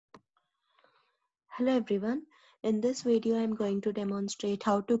Hello everyone. In this video, I'm going to demonstrate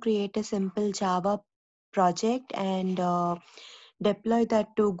how to create a simple Java project and deploy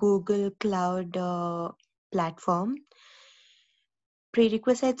that to Google Cloud platform.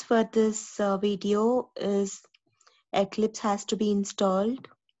 Prerequisites for this video is Eclipse has to be installed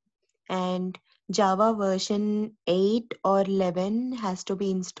and Java version 8 or 11 has to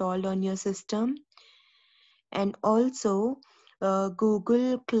be installed on your system, and also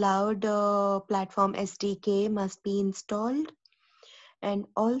Google Cloud Platform SDK must be installed, and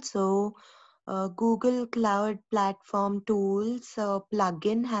also Google Cloud Platform Tools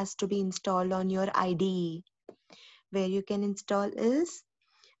plugin has to be installed on your IDE. Where you can install is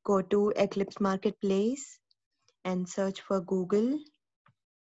go to Eclipse Marketplace and search for Google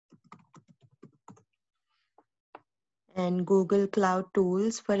and Google Cloud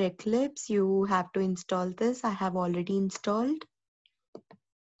Tools for Eclipse. You have to install this. I have already installed.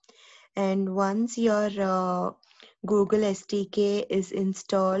 And once your Google SDK is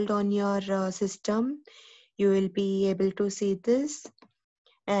installed on your system, you will be able to see this,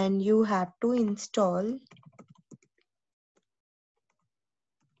 and you have to install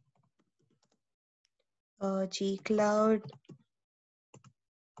G-Cloud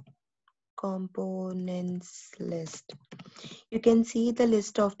components list. You can see the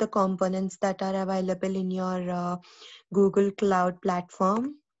list of the components that are available in your Google Cloud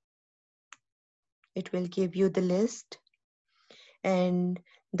platform. It will give you the list, and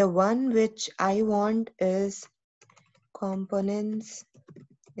the one which I want is components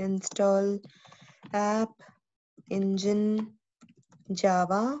install app engine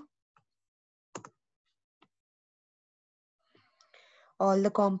Java. All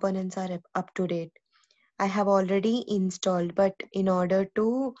the components are up to date. I have already installed, but in order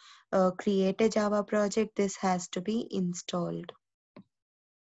to create a Java project, this has to be installed.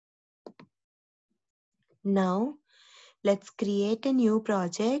 Now, let's create a new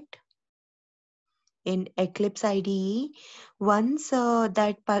project in Eclipse IDE. Once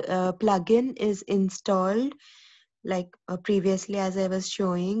that plugin is installed, like previously as I was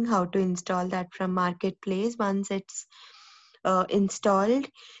showing how to install that from Marketplace, once it's installed,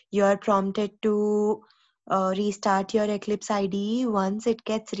 you are prompted to restart your Eclipse IDE. Once it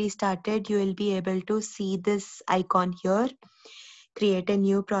gets restarted, you will be able to see this icon here, create a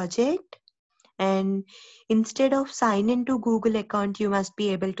new project. And instead of sign into Google account, you must be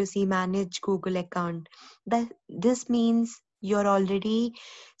able to see manage Google account. This means you're already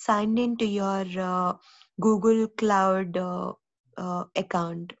signed into your Google Cloud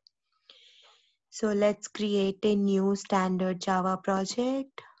account. So let's create a new standard Java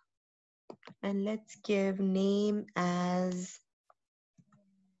project, and let's give name as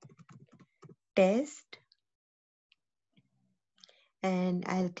test, and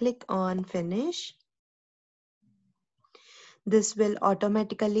I'll click on finish. This will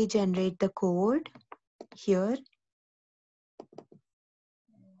automatically generate the code here,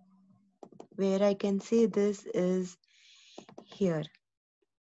 where I can see this is here.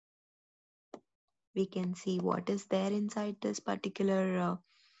 We can see what is there inside this particular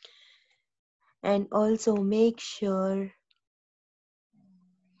and also make sure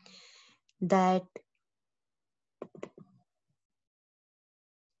that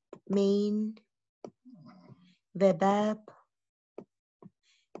main web app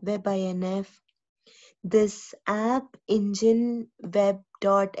webinf, this app engine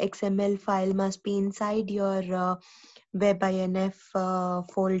web.xml file must be inside your webinf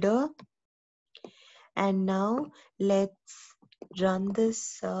folder. And now let's run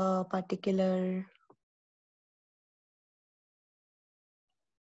this particular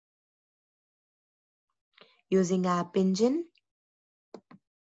using app engine.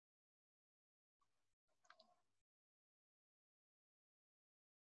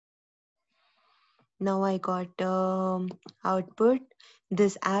 Now I got output.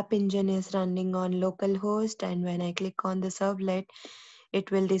 This app engine is running on localhost, and when I click on the servlet,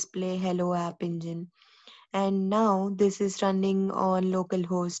 it will display hello app engine. And now this is running on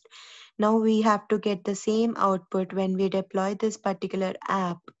localhost. Now we have to get the same output when we deploy this particular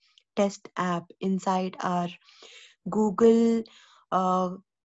app, test app, inside our Google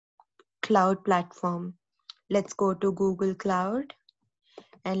Cloud platform. Let's go to Google Cloud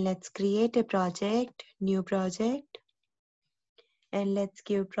and let's create a project, new project, and let's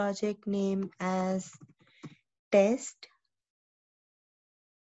give project name as test,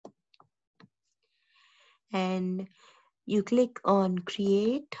 and you click on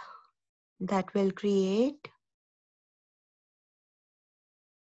create. That will create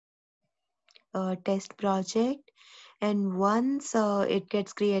a test project, and once it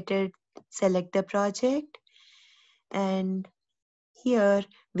gets created, select the project, and here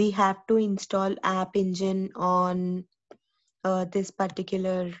we have to install App Engine on this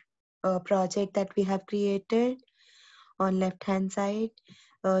particular project that we have created. On left hand side,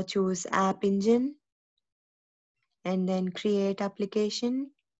 choose App Engine and then create application,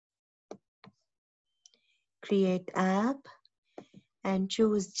 create app, and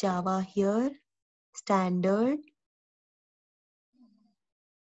choose Java here, standard.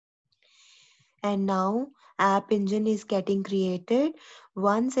 And now App Engine is getting created.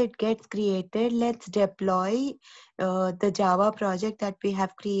 Once it gets created, let's deploy the Java project that we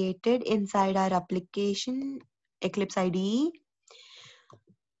have created inside our application Eclipse IDE.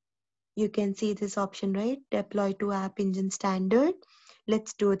 You can see this option, right? Deploy to App Engine standard.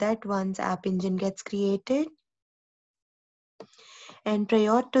 Let's do that once App Engine gets created. And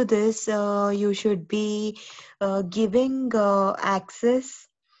prior to this, you should be giving access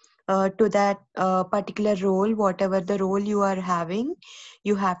to that particular role, whatever the role you are having.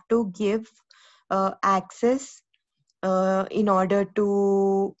 You have to give access in order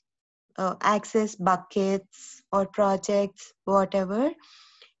to access buckets or projects, whatever.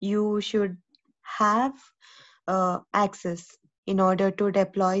 You should have access in order to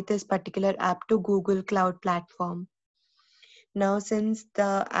deploy this particular app to Google Cloud Platform. Now, since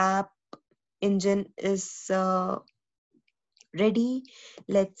the app engine is ready,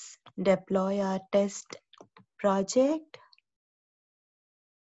 let's deploy our test project.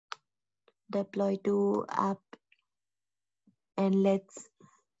 Deploy to app, and let's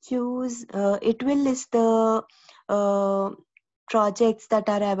choose, it will list the uh, projects that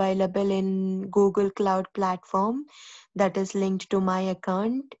are available in Google Cloud Platform that is linked to my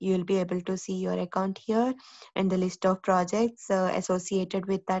account. You'll be able to see your account here and the list of projects associated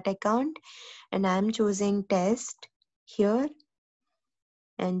with that account. And I'm choosing test here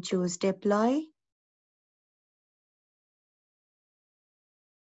and choose deploy.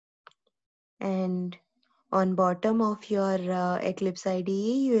 And on bottom of your Eclipse IDE,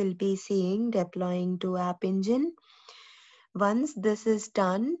 you will be seeing deploying to App Engine. Once this is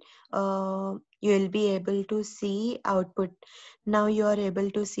done, you will be able to see output. Now you are able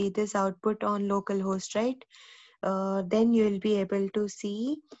to see this output on localhost, right? Then you will be able to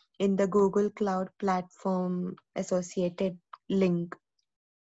see in the Google Cloud Platform associated link.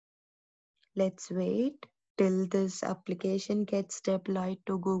 Let's wait till this application gets deployed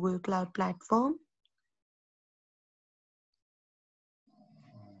to Google Cloud Platform.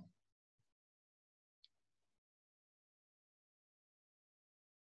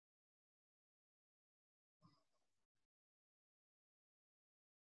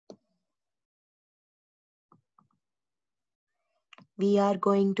 We are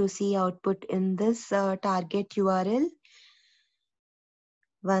going to see output in this target URL.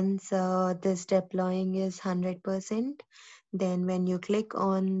 Once this deploying is 100%, then when you click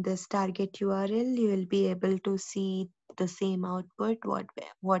on this target URL, you will be able to see the same output,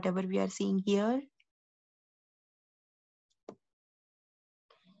 whatever we are seeing here.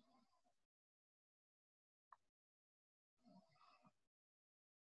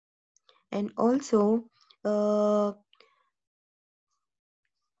 And also,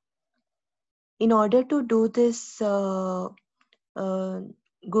 in order to do this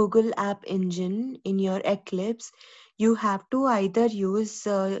Google App Engine in your Eclipse, you have to either use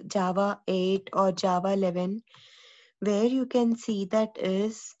Java 8 or Java 11. Where you can see that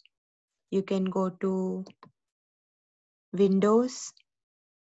is, you can go to Windows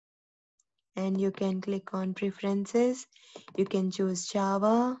and you can click on Preferences. You can choose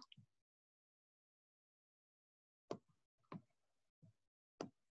Java.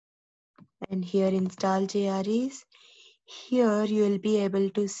 And here install JREs. Here you will be able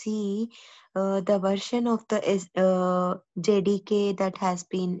to see the version of the JDK that has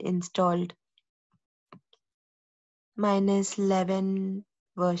been installed. -11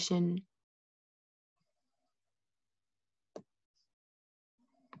 version.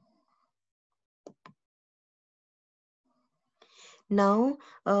 Now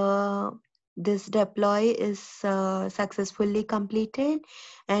this deploy is successfully completed,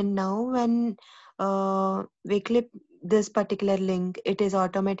 and now when we click this particular link, it is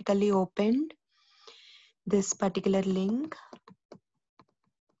automatically opened. This particular link,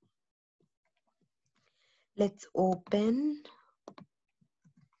 let's open.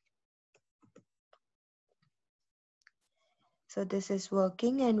 So this is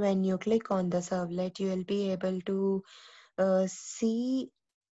working, and when you click on the servlet, you will be able to see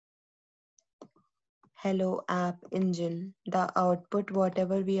Hello App Engine, the output,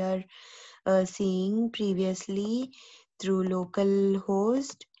 whatever we are seeing previously through local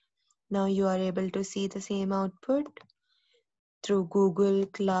host. Now you are able to see the same output through Google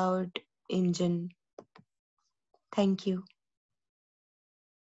Cloud Engine. Thank you.